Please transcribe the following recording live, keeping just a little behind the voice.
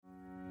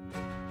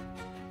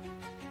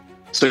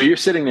So you're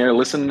sitting there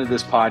listening to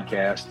this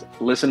podcast,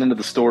 listening to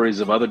the stories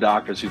of other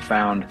doctors who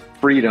found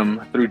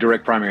freedom through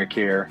direct primary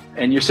care,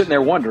 and you're sitting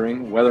there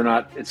wondering whether or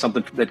not it's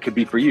something that could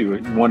be for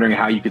you, wondering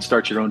how you could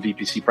start your own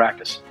DPC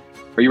practice.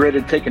 Are you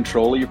ready to take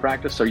control of your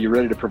practice? Are you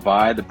ready to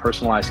provide the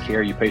personalized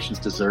care your patients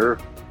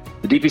deserve?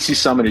 The DPC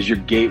Summit is your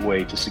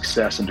gateway to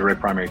success in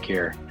direct primary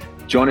care.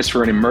 Join us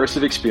for an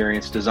immersive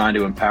experience designed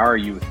to empower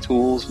you with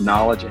tools,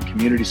 knowledge, and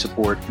community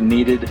support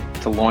needed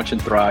to launch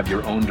and thrive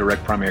your own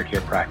direct primary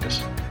care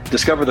practice.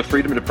 Discover the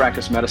freedom to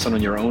practice medicine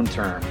on your own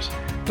terms,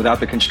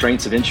 without the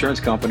constraints of insurance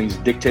companies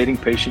dictating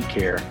patient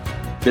care.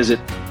 Visit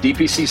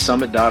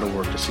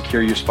dpcsummit.org to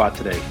secure your spot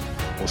today.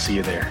 We'll see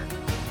you there.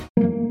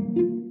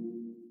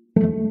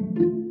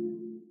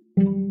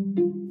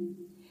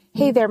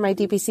 Hey there, my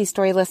DPC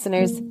Story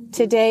listeners.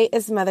 Today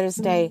is Mother's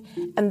Day,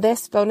 and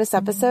this bonus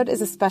episode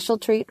is a special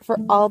treat for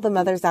all the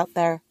mothers out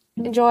there.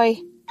 Enjoy.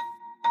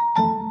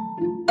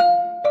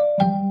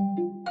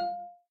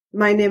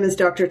 My name is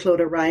Dr.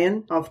 Clodagh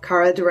Ryan of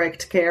Cara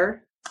Direct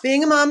Care.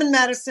 Being a mom in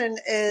medicine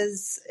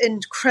is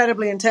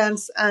incredibly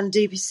intense, and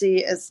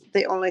DPC is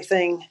the only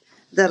thing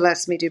that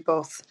lets me do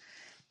both.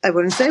 I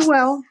wouldn't say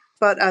well,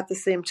 but at the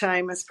same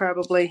time, it's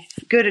probably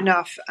good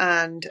enough,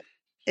 and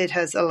it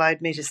has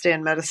allowed me to stay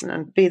in medicine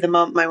and be the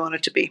mom I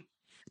wanted to be.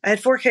 I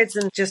had 4 kids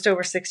in just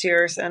over 6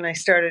 years, and I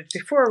started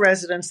before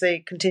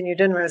residency, continued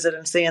in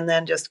residency, and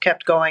then just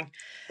kept going.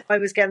 I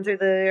was getting through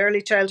the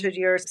early childhood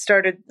years,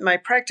 started my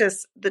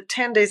practice the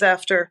 10 days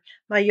after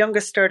my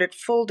youngest started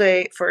full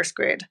day first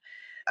grade.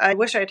 I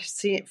wish I'd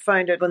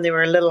found it when they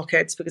were little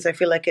kids, because I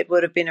feel like it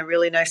would have been a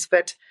really nice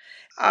fit.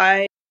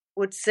 I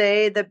would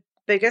say the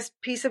biggest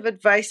piece of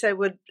advice I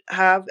would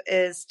have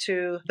is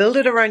to build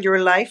it around your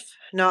life,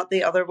 not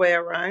the other way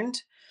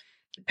around.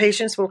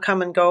 Patients will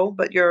come and go,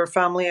 but your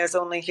family is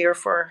only here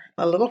for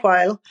a little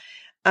while.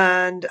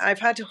 And I've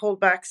had to hold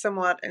back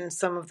somewhat in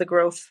some of the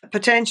growth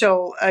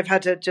potential. I've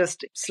had to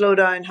just slow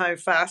down how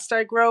fast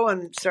I grow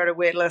and start a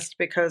wait list,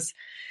 because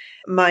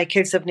my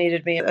kids have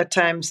needed me at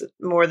times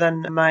more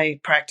than my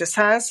practice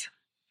has.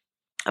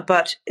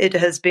 But it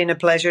has been a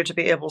pleasure to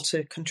be able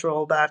to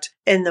control that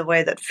in the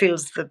way that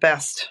feels the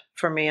best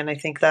for me. And I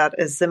think that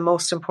is the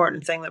most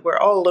important thing that we're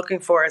all looking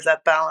for, is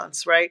that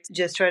balance, right?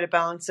 Just try to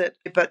balance it,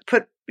 but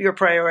put your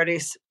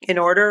priorities in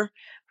order,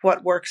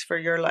 what works for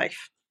your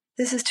life.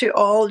 This is to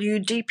all you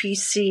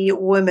DPC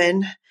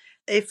women.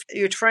 If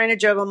you're trying to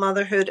juggle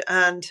motherhood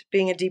and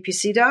being a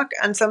DPC doc,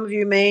 and some of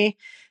you may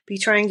be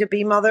trying to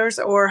be mothers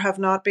or have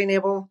not been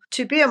able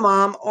to be a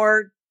mom,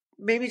 or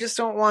maybe just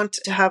don't want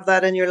to have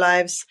that in your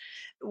lives,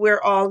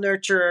 we're all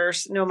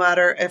nurturers, no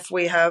matter if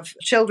we have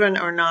children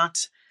or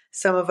not.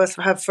 Some of us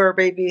have fur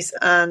babies,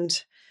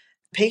 and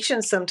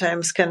patients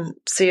sometimes can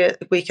see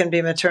it. We can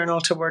be maternal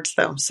towards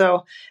them.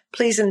 So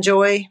please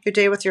enjoy your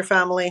day with your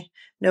family,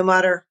 no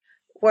matter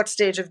what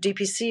stage of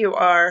DPC you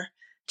are.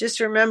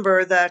 Just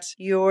remember that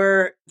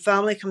your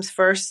family comes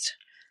first.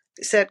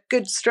 Set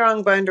good,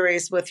 strong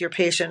boundaries with your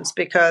patients,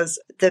 because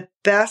the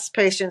best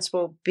patients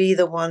will be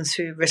the ones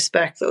who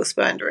respect those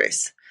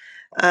boundaries.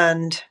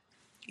 And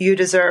you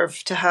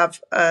deserve to have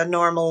a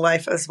normal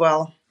life as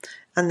well.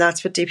 And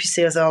that's what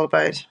DPC is all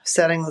about,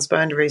 setting those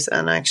boundaries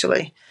and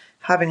actually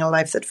having a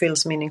life that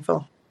feels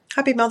meaningful.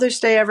 Happy Mother's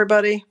Day,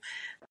 everybody.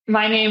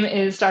 My name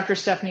is Dr.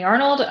 Stephanie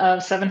Arnold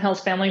of Seven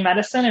Hills Family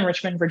Medicine in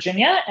Richmond,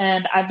 Virginia,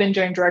 and I've been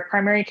doing direct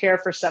primary care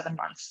for 7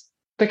 months.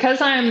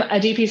 Because I'm a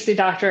DPC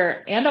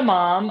doctor and a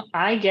mom,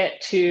 I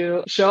get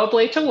to show up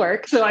late to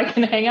work so I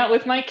can hang out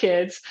with my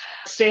kids,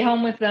 stay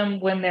home with them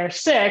when they're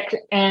sick,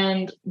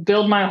 and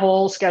build my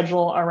whole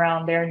schedule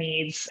around their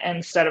needs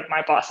instead of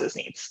my boss's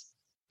needs.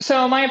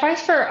 So my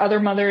advice for other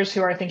mothers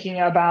who are thinking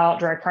about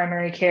direct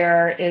primary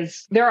care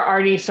is there are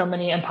already so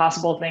many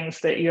impossible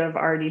things that you have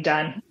already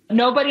done.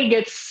 Nobody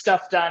gets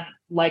stuff done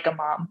like a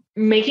mom.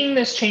 Making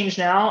this change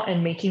now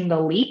and making the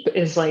leap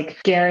is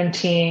like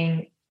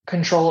guaranteeing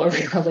control over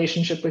your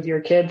relationship with your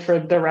kid for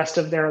the rest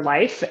of their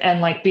life,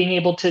 and like being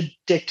able to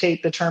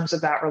dictate the terms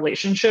of that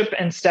relationship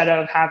instead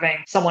of having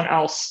someone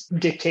else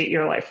dictate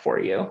your life for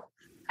you.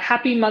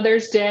 Happy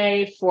Mother's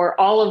Day for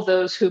all of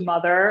those who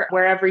mother,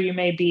 wherever you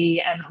may be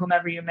and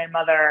whomever you may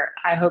mother.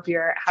 I hope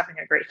you're having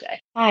a great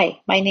day. Hi,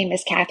 my name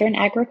is Catherine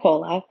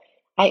Agricola.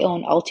 I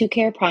own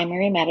All2Care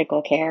Primary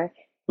Medical Care,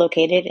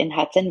 located in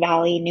Hudson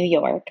Valley, New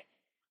York.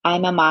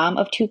 I'm a mom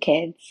of 2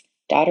 kids,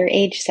 daughter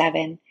age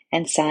 7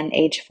 and son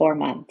age 4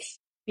 months.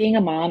 Being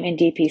a mom in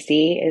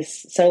DPC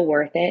is so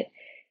worth it,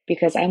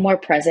 because I'm more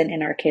present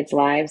in our kids'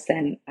 lives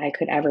than I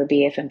could ever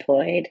be if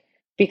employed.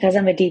 Because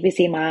I'm a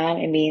DPC mom,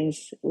 it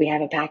means we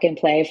have a pack and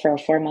play for a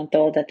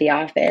 4-month-old at the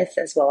office,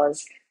 as well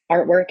as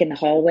artwork in the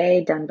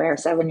hallway done by our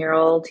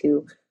 7-year-old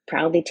who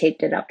proudly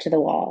taped it up to the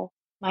wall.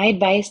 My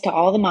advice to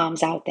all the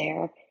moms out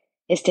there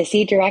is to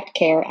see direct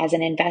care as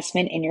an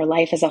investment in your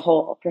life as a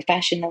whole,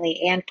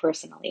 professionally and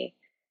personally.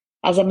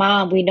 As a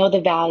mom, we know the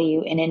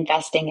value in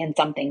investing in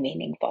something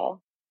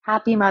meaningful.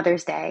 Happy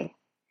Mother's Day.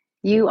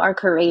 You are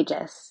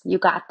courageous. You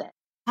got this.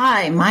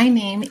 Hi, my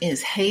name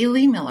is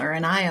Haley Miller,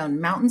 and I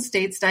own Mountain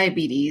States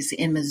Diabetes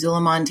in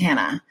Missoula,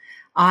 Montana.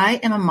 I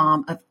am a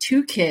mom of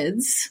 2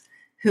 kids,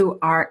 who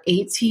are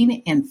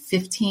 18 and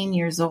 15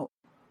 years old.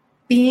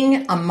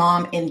 Being a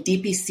mom in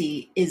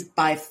DPC is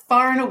by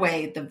far and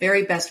away the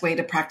very best way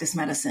to practice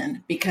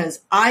medicine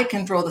because I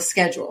control the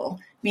schedule,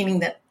 meaning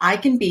that I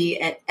can be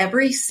at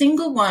every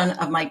single one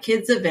of my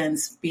kids'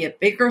 events, be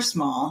it big or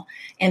small,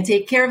 and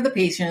take care of the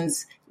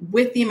patients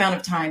with the amount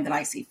of time that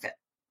I see fit.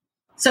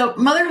 So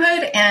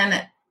motherhood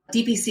and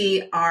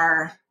DPC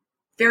are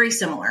very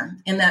similar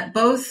in that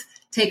both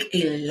take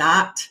a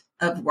lot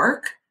of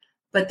work,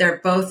 but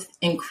they're both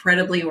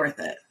incredibly worth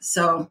it.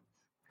 So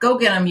go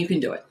get them. You can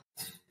do it.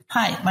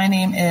 Hi, my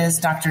name is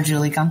Dr.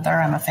 Julie Gunther.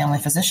 I'm a family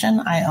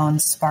physician. I own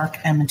Spark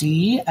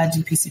MD, a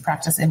DPC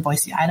practice in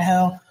Boise,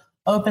 Idaho,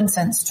 open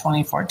since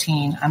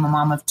 2014. I'm a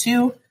mom of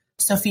two,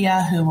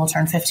 Sophia, who will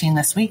turn 15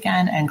 this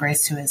weekend, and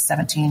Grace, who is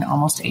 17,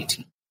 almost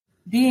 18.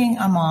 Being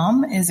a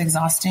mom is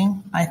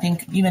exhausting. I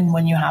think even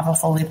when you have a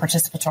fully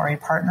participatory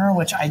partner,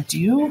 which I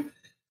do,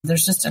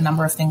 there's just a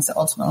number of things that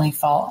ultimately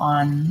fall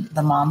on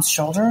the mom's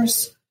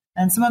shoulders.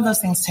 And some of those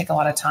things take a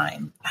lot of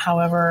time.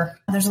 However,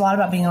 there's a lot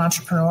about being an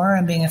entrepreneur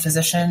and being a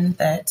physician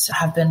that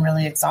have been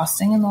really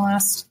exhausting in the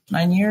last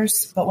 9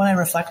 years. But when I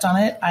reflect on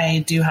it,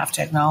 I do have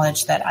to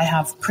acknowledge that I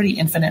have pretty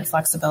infinite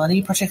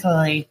flexibility,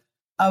 particularly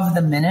of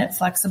the minute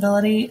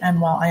flexibility.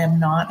 And while I am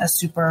not a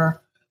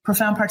super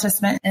profound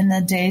participant in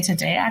the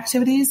day-to-day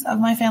activities of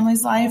my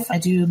family's life, I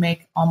do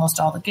make almost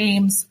all the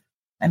games.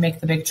 I make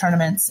the big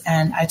tournaments,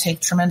 and I take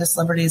tremendous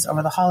liberties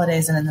over the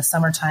holidays and in the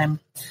summertime.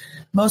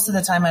 Most of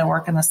the time I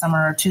work in the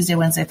summer, Tuesday,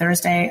 Wednesday,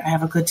 Thursday. I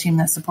have a good team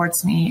that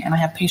supports me, and I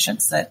have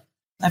patients that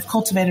I've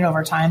cultivated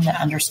over time that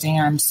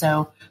understand.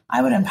 So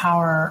I would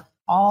empower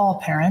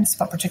all parents,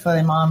 but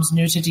particularly moms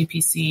new to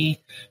DPC,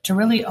 to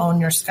really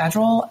own your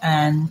schedule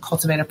and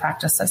cultivate a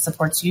practice that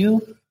supports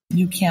you.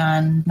 You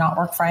can not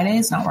work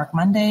Fridays, not work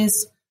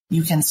Mondays.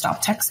 You can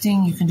stop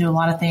texting. You can do a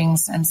lot of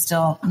things and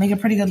still make a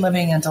pretty good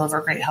living and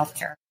deliver great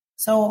healthcare.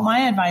 So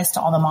my advice to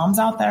all the moms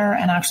out there,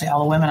 and actually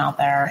all the women out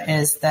there,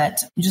 is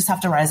that you just have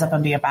to rise up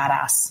and be a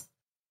badass.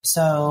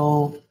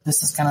 So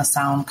this is going to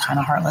sound kind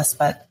of heartless,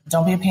 but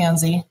don't be a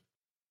pansy.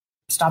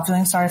 Stop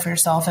feeling sorry for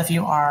yourself if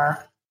you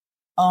are.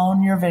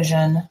 Own your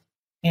vision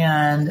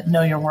and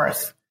know your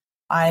worth.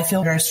 I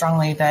feel very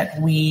strongly that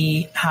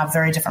we have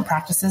very different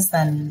practices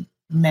than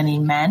many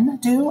men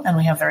do, and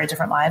we have very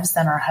different lives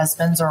than our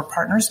husbands or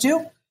partners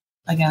do.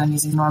 Again, I'm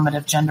using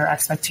normative gender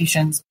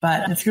expectations,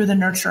 but if you're the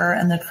nurturer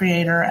and the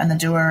creator and the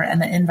doer and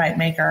the invite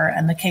maker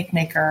and the cake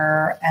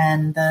maker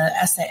and the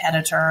essay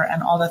editor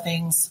and all the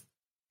things,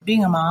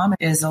 being a mom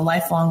is a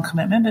lifelong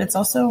commitment, but it's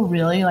also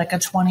really like a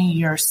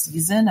 20-year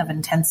season of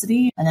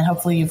intensity. And then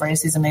hopefully you've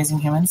raised these amazing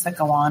humans that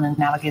go on and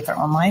navigate their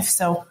own life.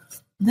 So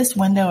this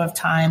window of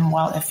time,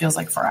 while it feels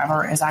like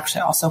forever, is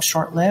actually also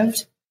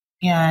short-lived.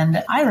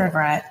 And I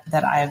regret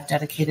that I've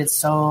dedicated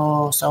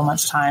so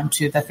much time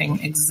to the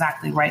thing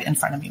exactly right in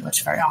front of me,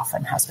 which very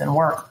often has been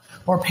work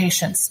or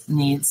patients'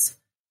 needs.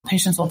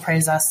 Patients will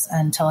praise us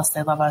and tell us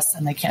they love us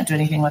and they can't do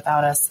anything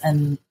without us.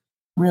 And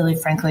really,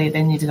 frankly,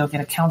 they need to go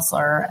get a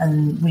counselor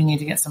and we need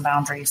to get some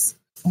boundaries.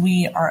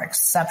 We are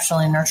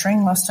exceptionally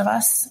nurturing, most of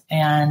us.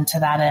 And to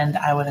that end,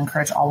 I would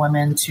encourage all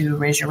women to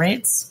raise your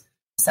rates,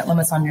 set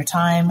limits on your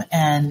time,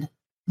 and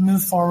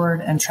move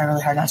forward and try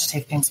really hard not to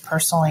take things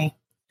personally.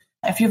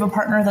 If you have a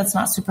partner that's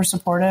not super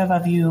supportive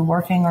of you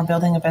working or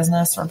building a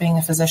business or being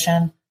a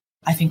physician,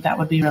 I think that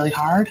would be really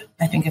hard.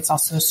 I think it's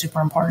also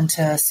super important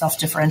to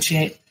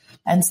self-differentiate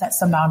and set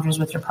some boundaries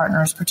with your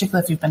partners,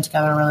 particularly if you've been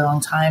together a really long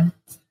time,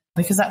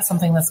 because that's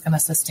something that's going to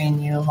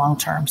sustain you long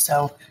term.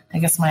 So I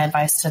guess my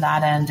advice to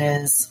that end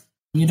is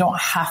you don't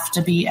have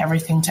to be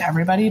everything to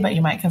everybody, but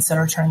you might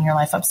consider turning your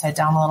life upside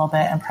down a little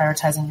bit and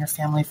prioritizing your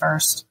family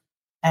first.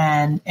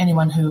 And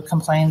anyone who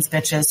complains,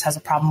 bitches, has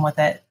a problem with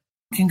it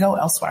can go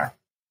elsewhere.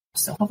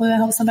 So hopefully that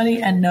helps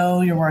somebody, and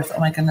know your worth. Oh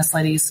my goodness,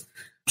 ladies,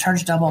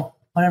 charge double.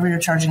 Whatever you're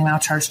charging now,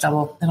 charge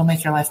double. It'll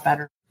make your life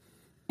better.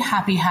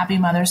 Happy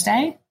Mother's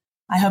Day.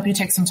 I hope you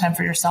take some time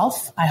for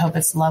yourself. I hope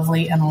it's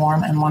lovely and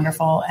warm and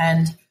wonderful.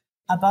 And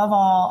above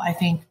all, I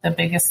think the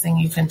biggest thing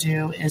you can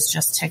do is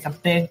just take a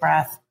big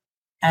breath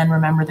and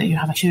remember that you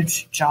have a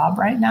huge job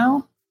right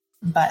now,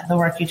 but the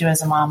work you do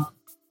as a mom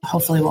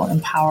hopefully will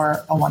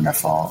empower a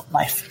wonderful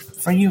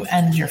life for you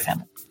and your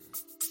family.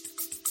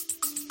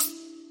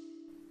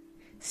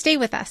 Stay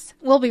with us.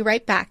 We'll be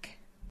right back.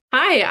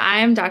 Hi,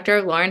 I'm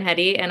Dr. Lauren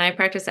Hetty, and I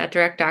practice at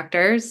Direct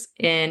Doctors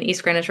in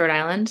East Greenwich, Rhode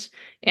Island.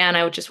 And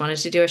I just wanted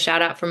to do a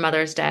shout out for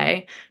Mother's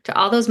Day to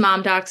all those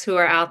mom docs who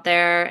are out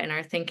there and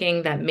are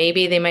thinking that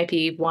maybe they might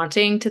be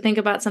wanting to think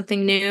about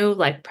something new,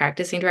 like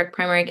practicing direct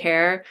primary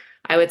care.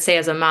 I would say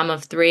as a mom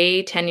of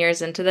 3, 10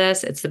 years into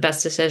this, it's the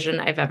best decision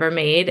I've ever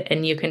made,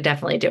 and you can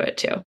definitely do it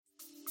too.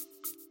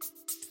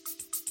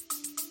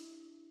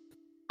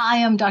 I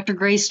am Dr.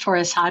 Grace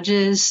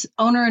Torres-Hodges,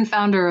 owner and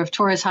founder of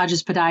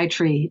Torres-Hodges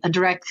Podiatry, a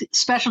direct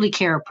specialty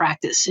care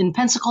practice in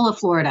Pensacola,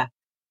 Florida.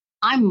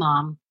 I'm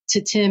mom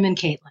to Tim and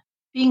Caitlin.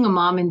 Being a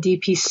mom in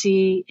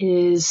DPC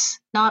is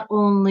not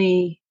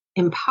only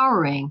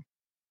empowering,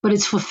 but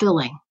it's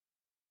fulfilling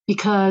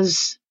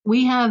because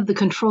we have the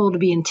control to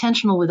be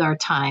intentional with our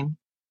time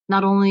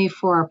not only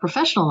for our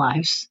professional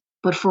lives,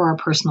 but for our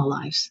personal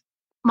lives.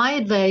 My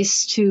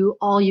advice to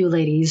all you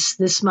ladies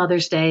this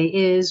Mother's Day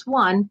is,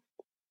 one,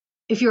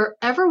 if you're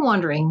ever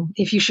wondering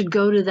if you should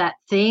go to that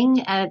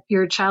thing at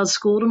your child's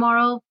school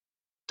tomorrow,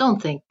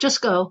 don't think,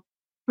 just go.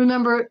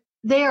 Remember,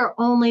 they are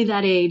only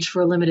that age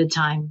for a limited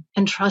time.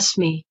 And trust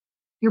me,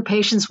 your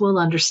patients will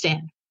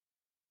understand.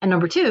 And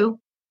number two,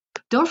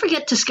 don't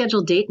forget to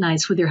schedule date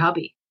nights with your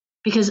hubby,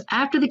 because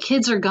after the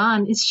kids are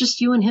gone, it's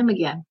just you and him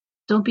again.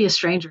 Don't be a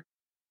stranger.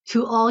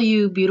 To all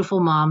you beautiful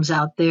moms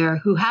out there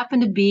who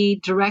happen to be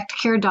direct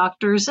care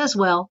doctors as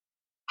well,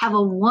 have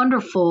a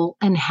wonderful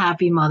and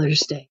happy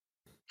Mother's Day.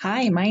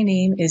 Hi, my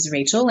name is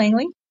Rachel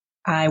Langley.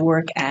 I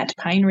work at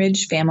Pine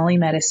Ridge Family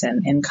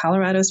Medicine in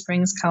Colorado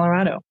Springs,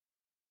 Colorado.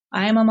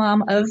 I am a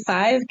mom of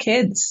 5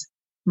 kids.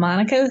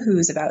 Monica,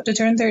 who's about to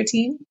turn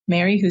 13,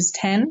 Mary, who's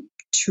 10,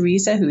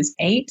 Teresa, who's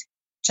 8,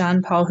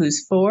 John Paul,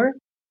 who's 4,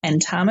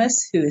 and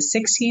Thomas, who is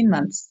 16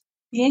 months.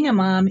 Being a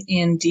mom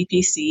in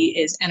DPC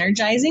is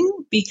energizing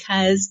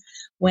because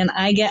when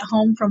I get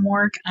home from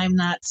work, I'm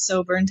not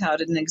so burnt out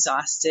and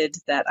exhausted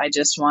that I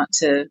just want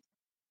to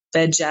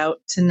veg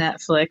out to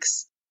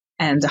Netflix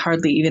and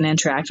hardly even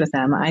interact with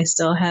them. I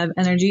still have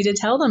energy to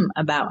tell them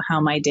about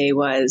how my day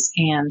was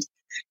and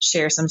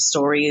share some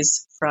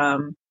stories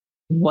from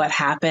what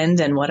happened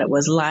and what it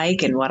was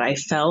like and what I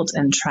felt,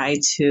 and try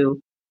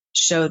to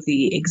show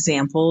the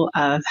example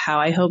of how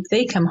I hope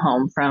they come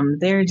home from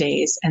their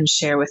days and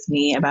share with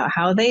me about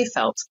how they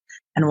felt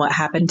and what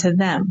happened to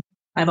them.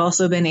 I've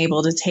also been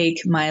able to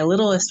take my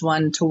littlest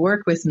one to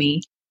work with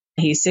me.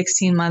 He's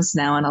 16 months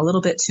now and a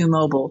little bit too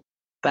mobile,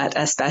 but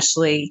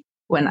especially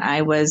when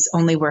I was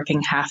only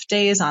working half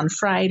days on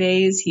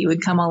Fridays, he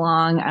would come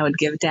along. I would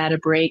give Dad a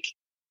break,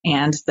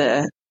 and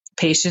the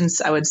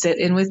patients, I would sit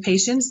in with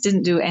patients,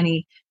 didn't do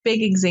any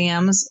big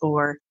exams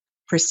or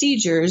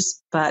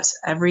procedures, but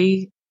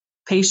every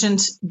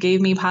patient gave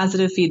me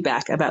positive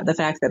feedback about the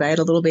fact that I had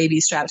a little baby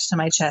strapped to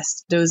my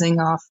chest, dozing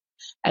off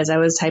as I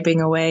was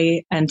typing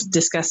away and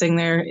discussing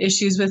their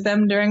issues with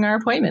them during our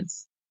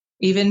appointments.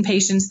 Even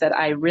patients that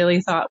I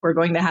really thought were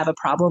going to have a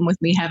problem with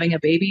me having a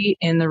baby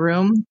in the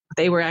room,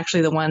 they were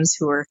actually the ones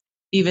who were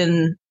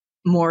even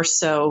more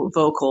so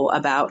vocal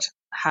about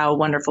how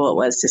wonderful it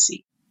was to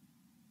see.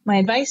 My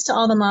advice to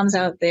all the moms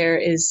out there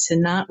is to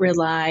not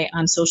rely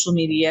on social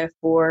media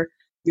for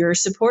your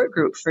support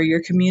group, for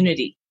your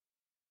community.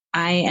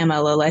 I am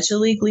a La Leche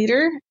League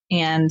leader,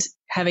 and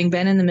having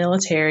been in the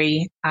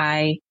military,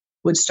 I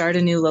would start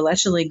a new La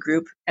Leche League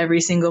group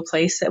every single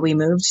place that we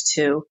moved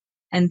to.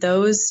 And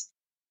those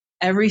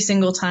every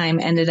single time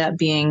ended up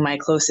being my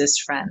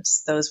closest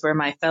friends. Those were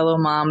my fellow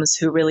moms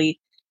who really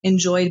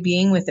enjoyed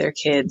being with their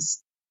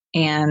kids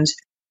and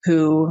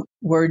who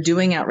were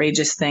doing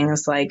outrageous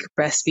things like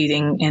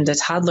breastfeeding into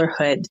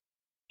toddlerhood.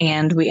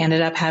 And we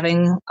ended up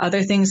having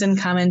other things in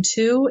common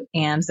too.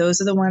 And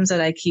those are the ones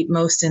that I keep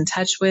most in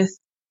touch with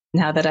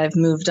now that I've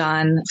moved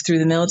on through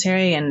the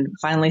military and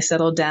finally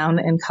settled down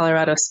in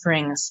Colorado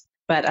Springs.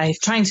 But I'm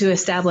trying to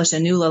establish a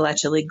new La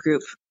Leche League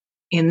group.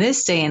 In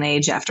this day and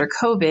age after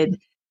COVID,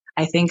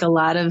 I think a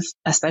lot of,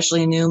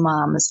 especially new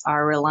moms,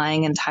 are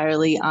relying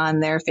entirely on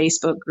their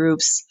Facebook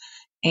groups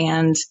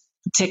and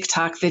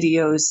TikTok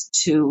videos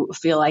to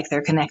feel like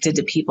they're connected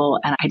to people.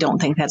 And I don't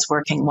think that's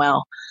working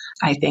well.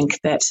 I think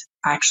that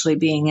actually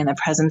being in the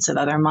presence of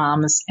other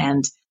moms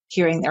and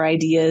hearing their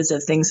ideas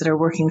of things that are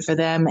working for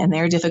them and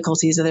their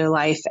difficulties of their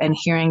life, and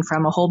hearing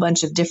from a whole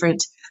bunch of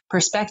different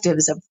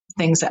perspectives of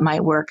things that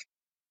might work,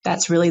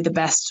 that's really the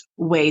best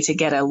way to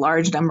get a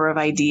large number of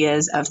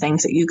ideas of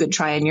things that you could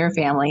try in your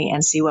family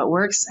and see what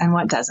works and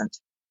what doesn't.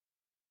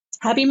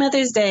 Happy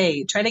Mother's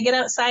Day. Try to get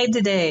outside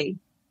today.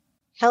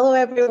 Hello,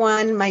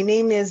 everyone. My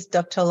name is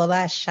Dr.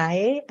 Lola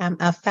Shaye. I'm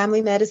a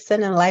family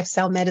medicine and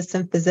lifestyle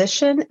medicine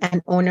physician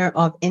and owner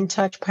of In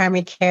Touch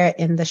Primary Care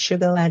in the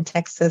Sugar Land,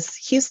 Texas,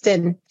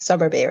 Houston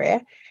suburb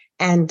area.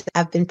 And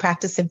I've been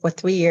practicing for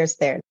 3 years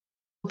there.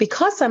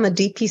 Because I'm a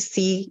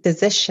DPC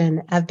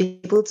physician, I've been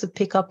able to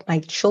pick up my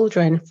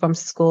children from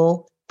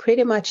school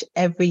pretty much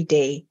every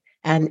day.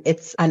 And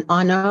it's an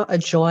honor, a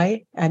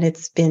joy, and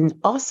it's been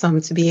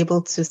awesome to be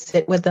able to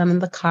sit with them in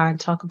the car and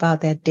talk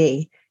about their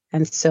day.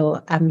 And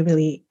so I'm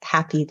really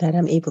happy that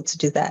I'm able to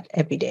do that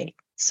every day.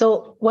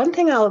 So one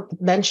thing I'll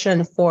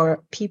mention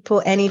for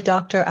people, any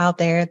doctor out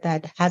there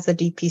that has a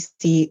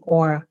DPC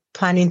or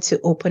planning to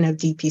open a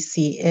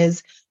DPC,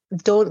 is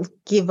don't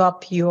give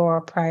up your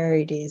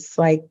priorities.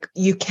 Like,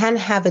 you can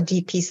have a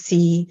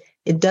DPC.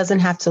 It doesn't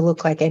have to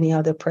look like any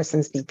other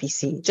person's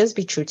DPC. Just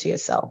be true to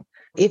yourself.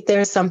 If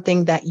there's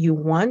something that you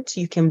want,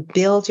 you can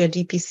build your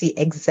DPC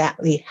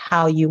exactly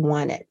how you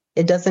want it.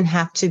 It doesn't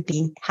have to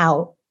be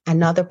how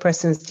another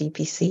person's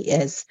DPC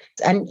is.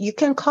 And you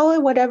can call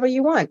it whatever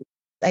you want.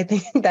 I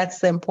think that's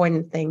the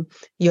important thing.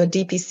 Your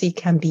DPC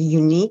can be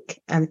unique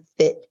and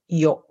fit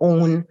your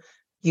own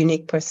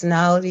unique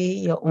personality,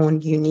 your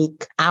own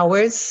unique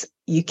hours,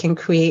 you can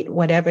create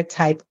whatever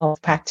type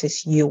of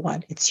practice you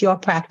want. It's your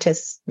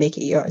practice, make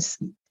it yours.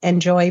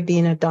 Enjoy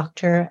being a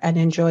doctor and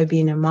enjoy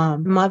being a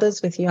mom.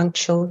 Mothers with young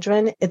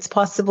children, it's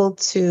possible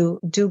to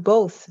do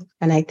both.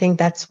 And I think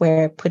that's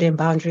where putting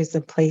boundaries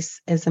in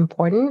place is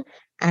important.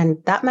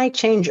 And that might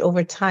change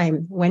over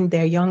time. When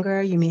they're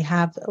younger, you may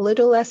have a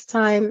little less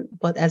time,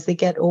 but as they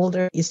get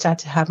older, you start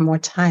to have more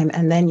time,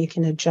 and then you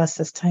can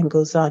adjust as time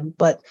goes on.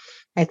 But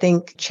I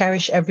think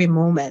cherish every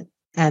moment.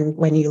 And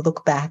when you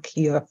look back,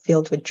 you're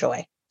filled with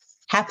joy.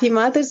 Happy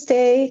Mother's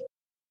Day.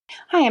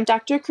 Hi, I'm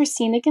Dr.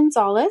 Christina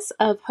Gonzalez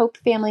of Hope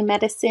Family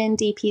Medicine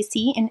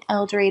DPC in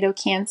El Dorado,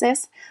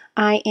 Kansas.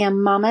 I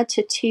am mama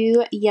to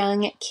 2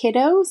 young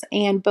kiddos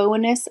and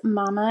bonus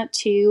mama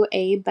to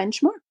a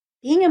bunch more.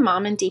 Being a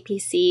mom in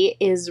DPC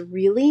is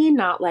really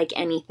not like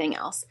anything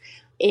else.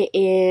 It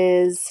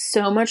is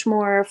so much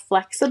more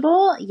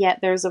flexible, yet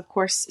there's, of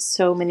course,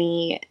 so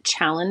many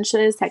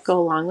challenges that go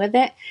along with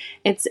it.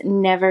 It's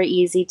never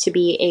easy to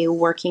be a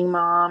working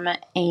mom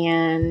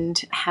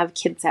and have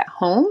kids at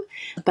home,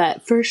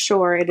 but for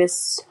sure it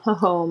is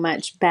so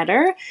much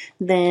better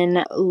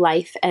than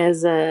life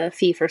as a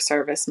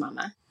fee-for-service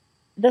mama.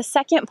 The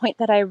second point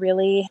that I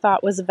really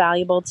thought was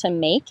valuable to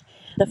make,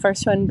 the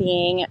first one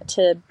being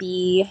to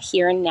be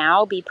here and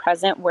now, be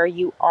present where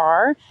you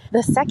are.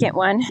 The second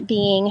one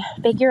being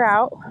figure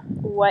out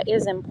what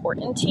is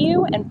important to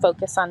you and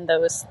focus on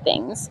those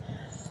things.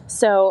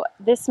 So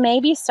this may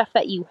be stuff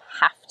that you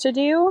have to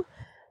do,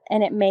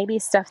 and it may be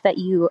stuff that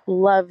you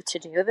love to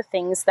do, the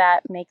things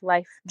that make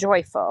life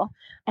joyful.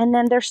 And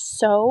then there's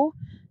so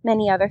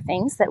many other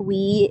things that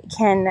we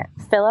can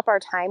fill up our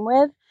time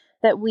with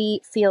that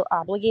we feel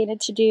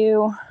obligated to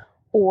do,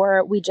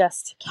 or we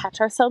just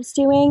catch ourselves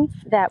doing,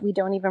 that we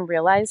don't even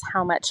realize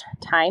how much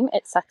time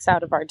it sucks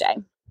out of our day.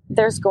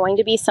 There's going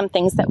to be some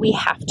things that we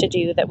have to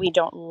do that we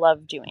don't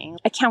love doing.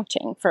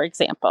 Accounting, for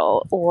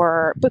example,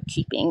 or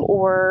bookkeeping,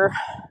 or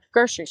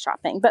grocery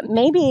shopping. But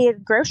maybe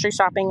grocery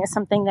shopping is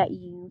something that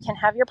you can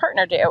have your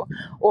partner do.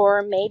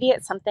 Or maybe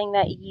it's something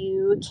that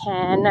you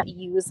can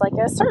use like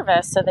a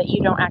service so that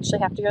you don't actually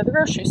have to go to the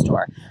grocery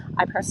store.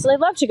 I personally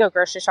love to go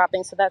grocery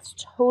shopping, so that's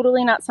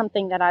totally not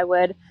something that I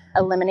would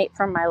eliminate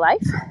from my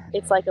life.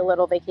 It's like a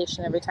little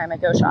vacation every time I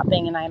go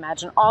shopping, and I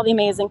imagine all the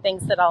amazing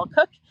things that I'll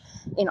cook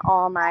in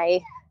all my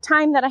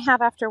time that I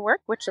have after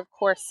work, which of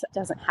course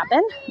doesn't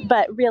happen,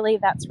 but really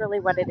that's really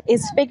what it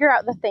is. Figure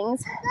out the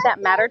things that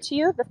matter to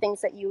you, the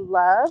things that you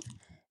love,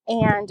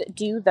 and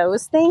do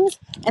those things.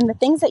 And the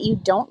things that you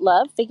don't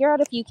love, figure out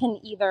if you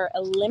can either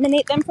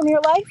eliminate them from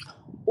your life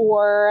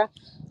or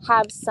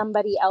have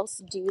somebody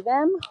else do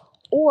them,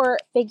 or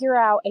figure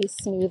out a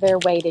smoother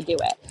way to do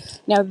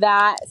it. Now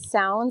that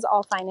sounds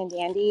all fine and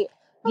dandy.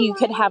 You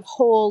could have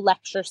whole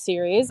lecture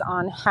series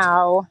on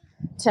how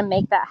to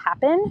make that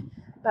happen.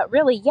 But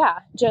really, yeah,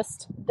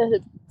 just the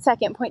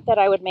second point that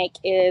I would make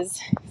is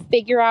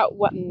figure out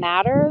what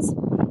matters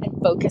and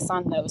focus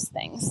on those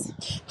things.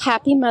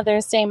 Happy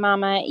Mother's Day,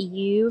 Mama.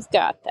 You've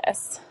got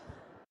this.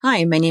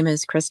 Hi, my name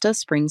is Krista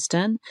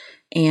Springston,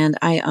 and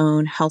I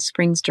own Health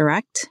Springs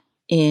Direct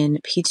in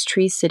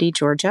Peachtree City,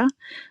 Georgia.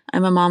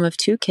 I'm a mom of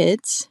 2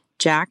 kids,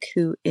 Jack,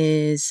 who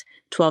is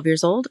 12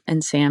 years old,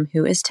 and Sam,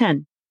 who is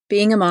 10.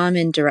 Being a mom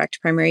in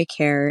direct primary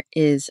care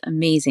is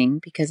amazing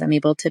because I'm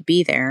able to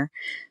be there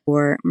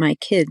for my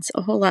kids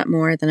a whole lot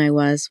more than I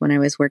was when I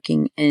was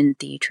working in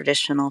the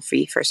traditional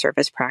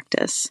fee-for-service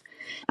practice.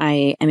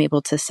 I am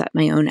able to set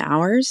my own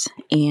hours,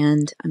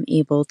 and I'm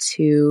able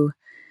to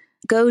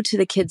go to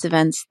the kids'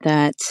 events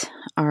that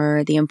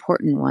are the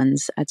important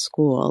ones at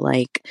school,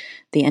 like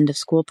the end of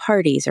school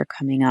parties are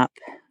coming up.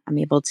 I'm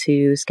able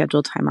to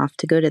schedule time off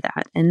to go to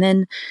that. And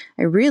then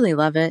I really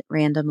love it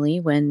randomly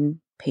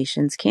when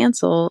patients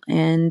cancel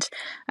and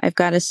I've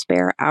got a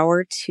spare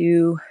hour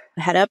to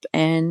head up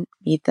and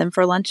meet them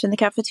for lunch in the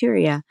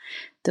cafeteria.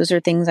 Those are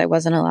things I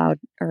wasn't allowed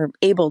or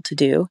able to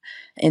do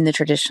in the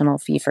traditional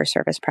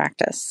fee-for-service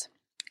practice,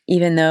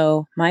 even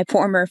though my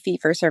former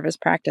fee-for-service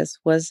practice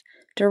was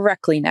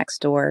directly next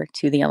door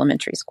to the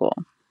elementary school.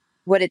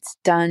 What it's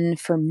done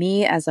for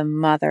me as a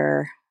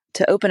mother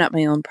to open up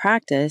my own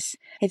practice,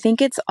 I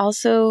think it's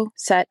also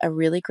set a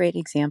really great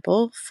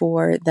example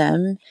for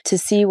them to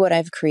see what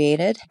I've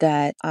created,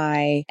 that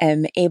I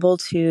am able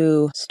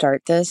to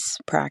start this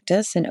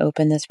practice and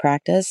open this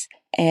practice.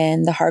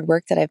 And the hard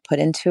work that I've put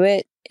into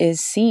it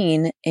is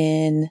seen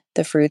in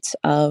the fruits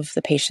of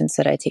the patients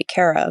that I take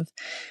care of.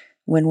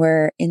 When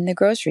we're in the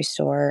grocery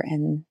store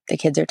and the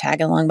kids are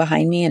tagging along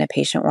behind me and a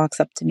patient walks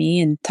up to me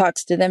and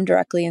talks to them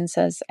directly and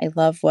says, "I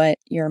love what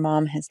your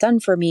mom has done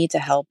for me to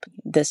help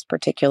this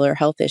particular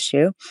health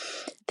issue,"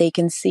 they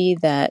can see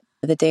that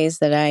the days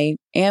that I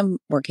am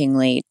working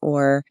late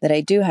or that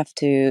I do have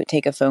to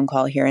take a phone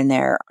call here and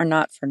there are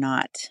not for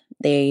naught.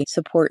 They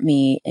support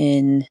me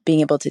in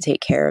being able to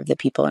take care of the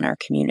people in our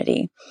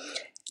community.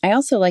 I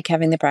also like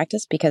having the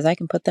practice because I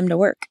can put them to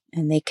work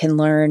and they can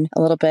learn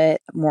a little bit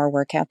more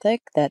work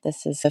ethic, that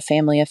this is a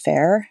family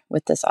affair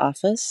with this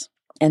office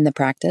and the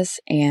practice,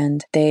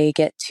 and they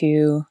get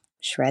to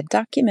shred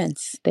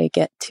documents. They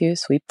get to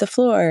sweep the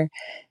floor.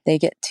 They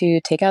get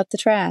to take out the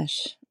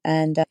trash,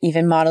 and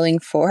even modeling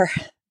for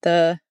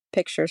the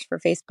pictures for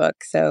Facebook.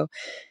 So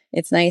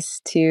it's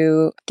nice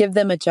to give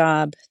them a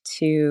job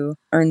to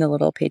earn the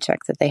little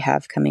paycheck that they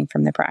have coming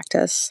from the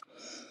practice.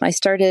 I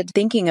started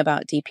thinking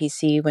about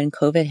DPC when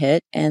COVID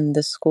hit and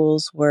the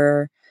schools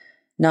were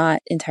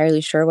not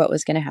entirely sure what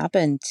was going to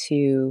happen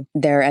to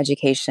their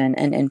education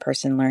and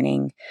in-person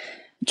learning.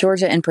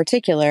 Georgia in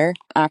particular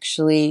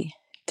actually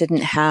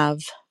didn't have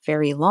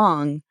very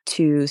long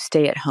to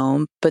stay at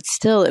home, but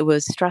still it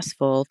was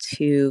stressful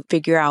to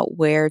figure out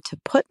where to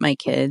put my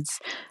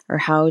kids or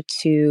how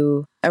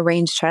to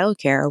arrange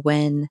childcare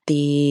when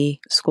the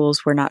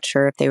schools were not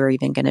sure if they were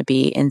even going to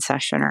be in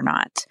session or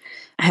not.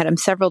 I had them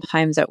several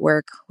times at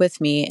work with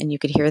me, and you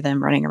could hear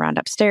them running around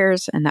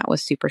upstairs, and that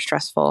was super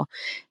stressful.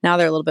 Now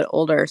they're a little bit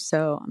older,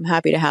 so I'm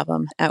happy to have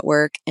them at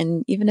work.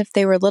 And even if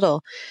they were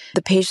little,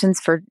 the patients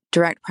for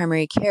direct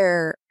primary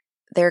care,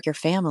 they're your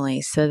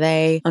family. So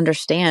they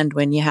understand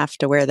when you have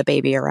to wear the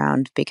baby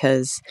around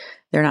because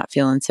they're not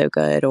feeling so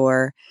good,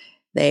 or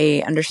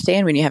they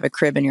understand when you have a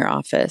crib in your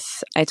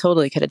office. I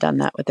totally could have done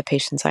that with the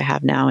patients I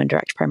have now in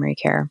direct primary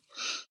care.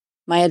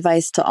 My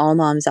advice to all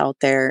moms out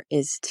there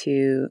is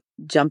to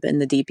jump in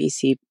the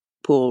DPC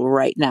pool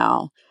right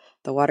now.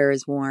 The water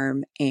is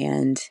warm,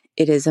 and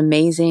it is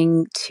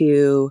amazing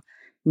to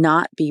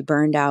not be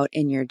burned out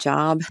in your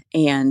job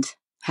and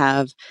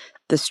have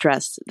the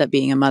stress that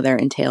being a mother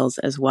entails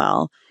as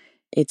well.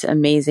 It's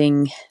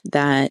amazing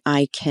that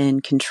I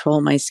can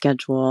control my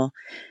schedule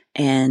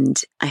and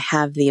I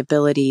have the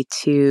ability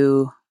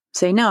to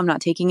say, no, I'm not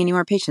taking any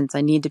more patients.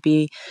 I need to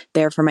be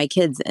there for my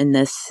kids in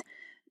this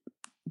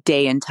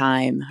day and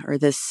time or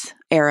this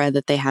era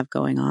that they have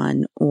going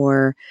on.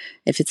 Or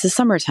if it's the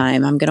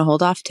summertime, I'm going to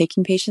hold off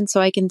taking patients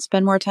so I can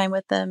spend more time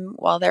with them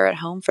while they're at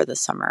home for the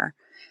summer.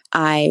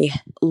 I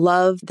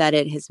love that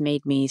it has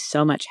made me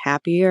so much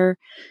happier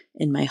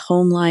in my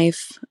home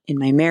life, in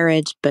my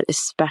marriage, but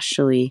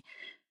especially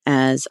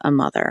as a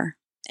mother.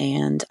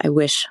 And I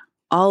wish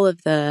all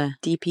of the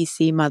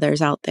DPC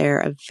mothers out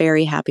there a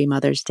very happy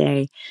Mother's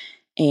Day,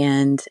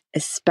 and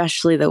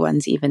especially the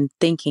ones even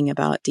thinking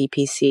about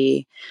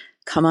DPC.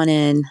 Come on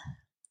in.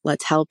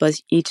 Let's help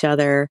us each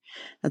other.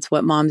 That's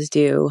what moms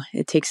do.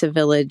 It takes a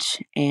village,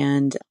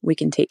 and we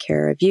can take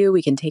care of you.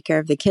 We can take care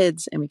of the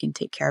kids, and we can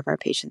take care of our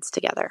patients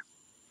together.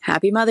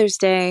 Happy Mother's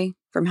Day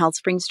from Health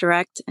Springs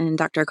Direct and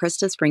Dr.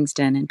 Krista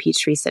Springston in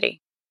Peachtree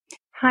City.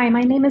 Hi,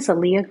 my name is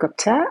Aliyah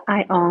Gupta.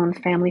 I own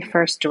Family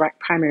First Direct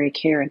Primary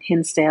Care in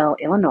Hinsdale,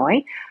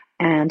 Illinois,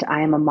 and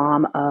I am a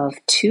mom of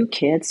 2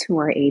 kids who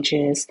are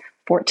ages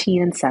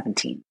 14 and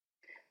 17.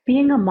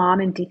 Being a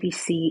mom in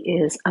DPC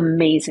is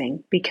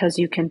amazing because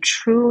you can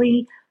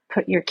truly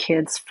put your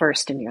kids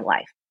first in your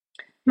life.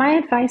 My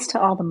advice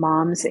to all the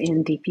moms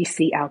in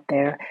DPC out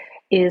there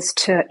is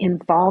to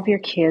involve your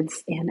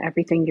kids in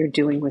everything you're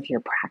doing with your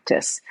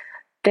practice.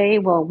 They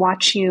will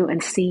watch you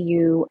and see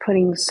you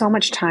putting so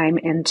much time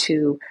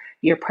into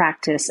your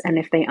practice. And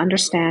if they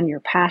understand your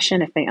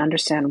passion, if they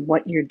understand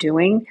what you're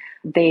doing,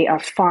 they are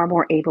far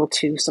more able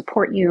to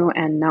support you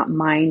and not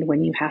mind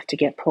when you have to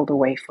get pulled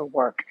away for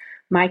work.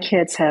 My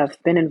kids have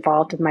been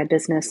involved in my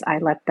business. I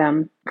let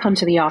them come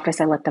to the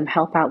office. I let them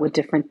help out with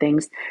different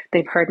things.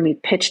 They've heard me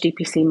pitch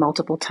DPC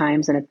multiple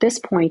times. And at this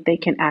point, they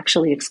can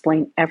actually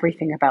explain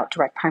everything about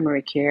direct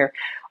primary care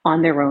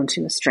on their own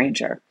to a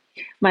stranger.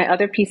 My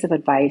other piece of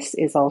advice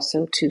is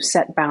also to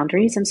set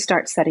boundaries and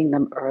start setting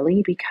them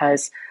early,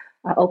 because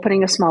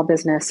opening a small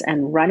business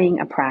and running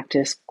a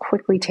practice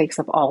quickly takes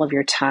up all of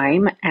your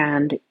time,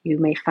 and you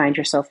may find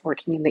yourself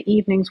working in the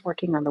evenings,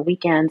 working on the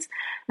weekends,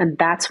 and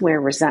that's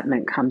where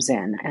resentment comes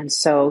in. And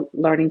so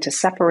learning to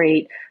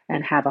separate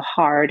and have a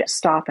hard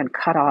stop and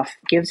cut off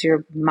gives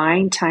your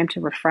mind time to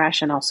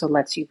refresh and also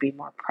lets you be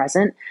more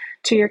present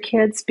to your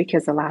kids,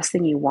 because the last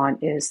thing you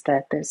want is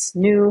that this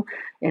new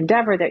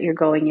endeavor that you're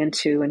going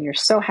into and you're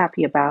so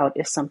happy about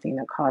is something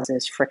that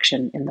causes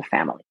friction in the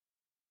family.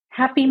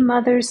 Happy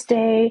Mother's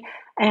Day,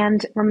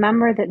 and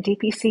remember that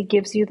DPC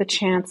gives you the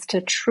chance to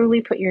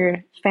truly put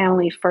your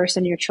family first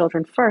and your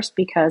children first,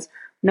 because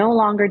no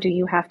longer do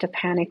you have to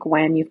panic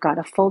when you've got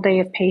a full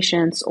day of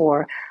patients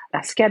or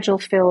a schedule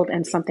filled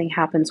and something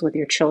happens with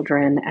your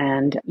children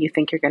and you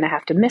think you're going to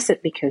have to miss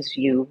it because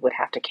you would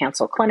have to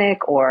cancel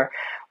clinic or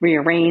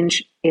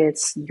rearrange.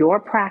 It's your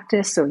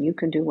practice, so you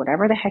can do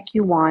whatever the heck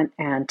you want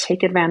and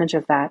take advantage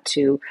of that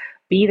to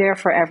be there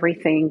for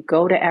everything,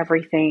 go to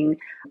everything,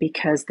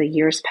 because the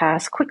years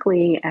pass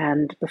quickly,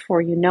 and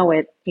before you know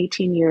it,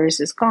 18 years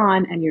is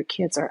gone and your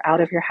kids are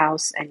out of your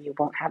house and you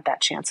won't have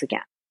that chance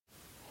again.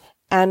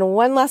 And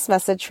one last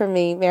message from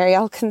me,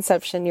 Marielle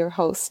Conception, your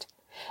host.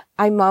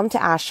 I'm mom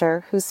to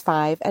Asher, who's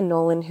 5, and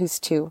Nolan, who's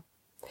 2.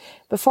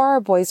 Before our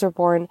boys were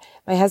born,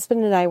 my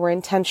husband and I were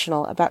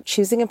intentional about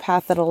choosing a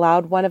path that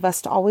allowed one of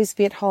us to always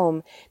be at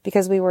home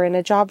because we were in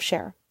a job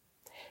share.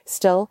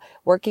 Still,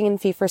 working in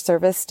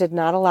fee-for-service did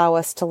not allow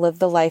us to live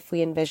the life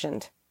we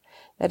envisioned.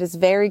 That is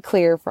very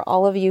clear for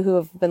all of you who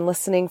have been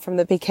listening from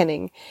the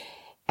beginning.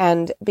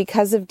 And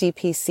because of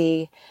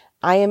DPC,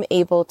 I am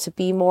able to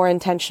be more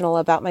intentional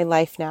about my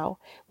life now,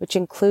 which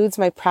includes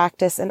my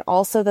practice and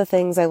also the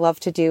things I love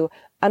to do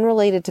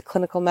unrelated to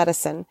clinical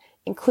medicine,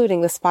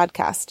 including this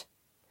podcast.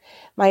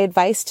 My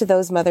advice to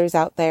those mothers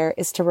out there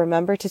is to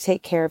remember to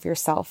take care of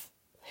yourself.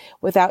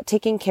 Without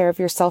taking care of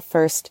yourself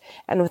first,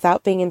 and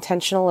without being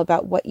intentional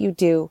about what you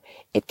do,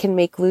 it can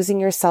make losing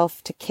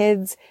yourself to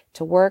kids,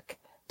 to work,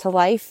 to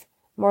life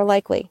more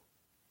likely.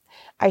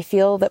 I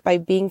feel that by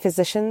being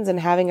physicians and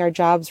having our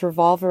jobs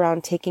revolve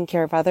around taking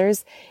care of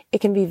others,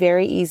 it can be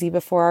very easy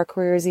before our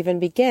careers even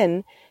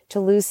begin to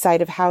lose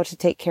sight of how to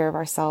take care of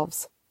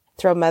ourselves.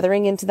 Throw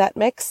mothering into that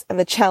mix, and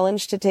the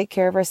challenge to take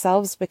care of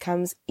ourselves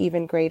becomes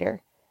even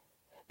greater.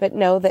 But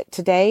know that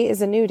today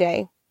is a new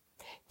day.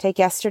 Take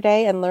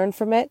yesterday and learn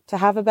from it to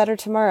have a better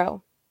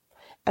tomorrow.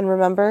 And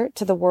remember,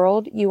 to the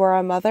world, you are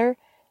a mother,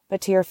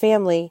 but to your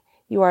family,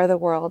 you are the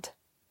world.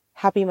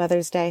 Happy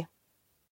Mother's Day.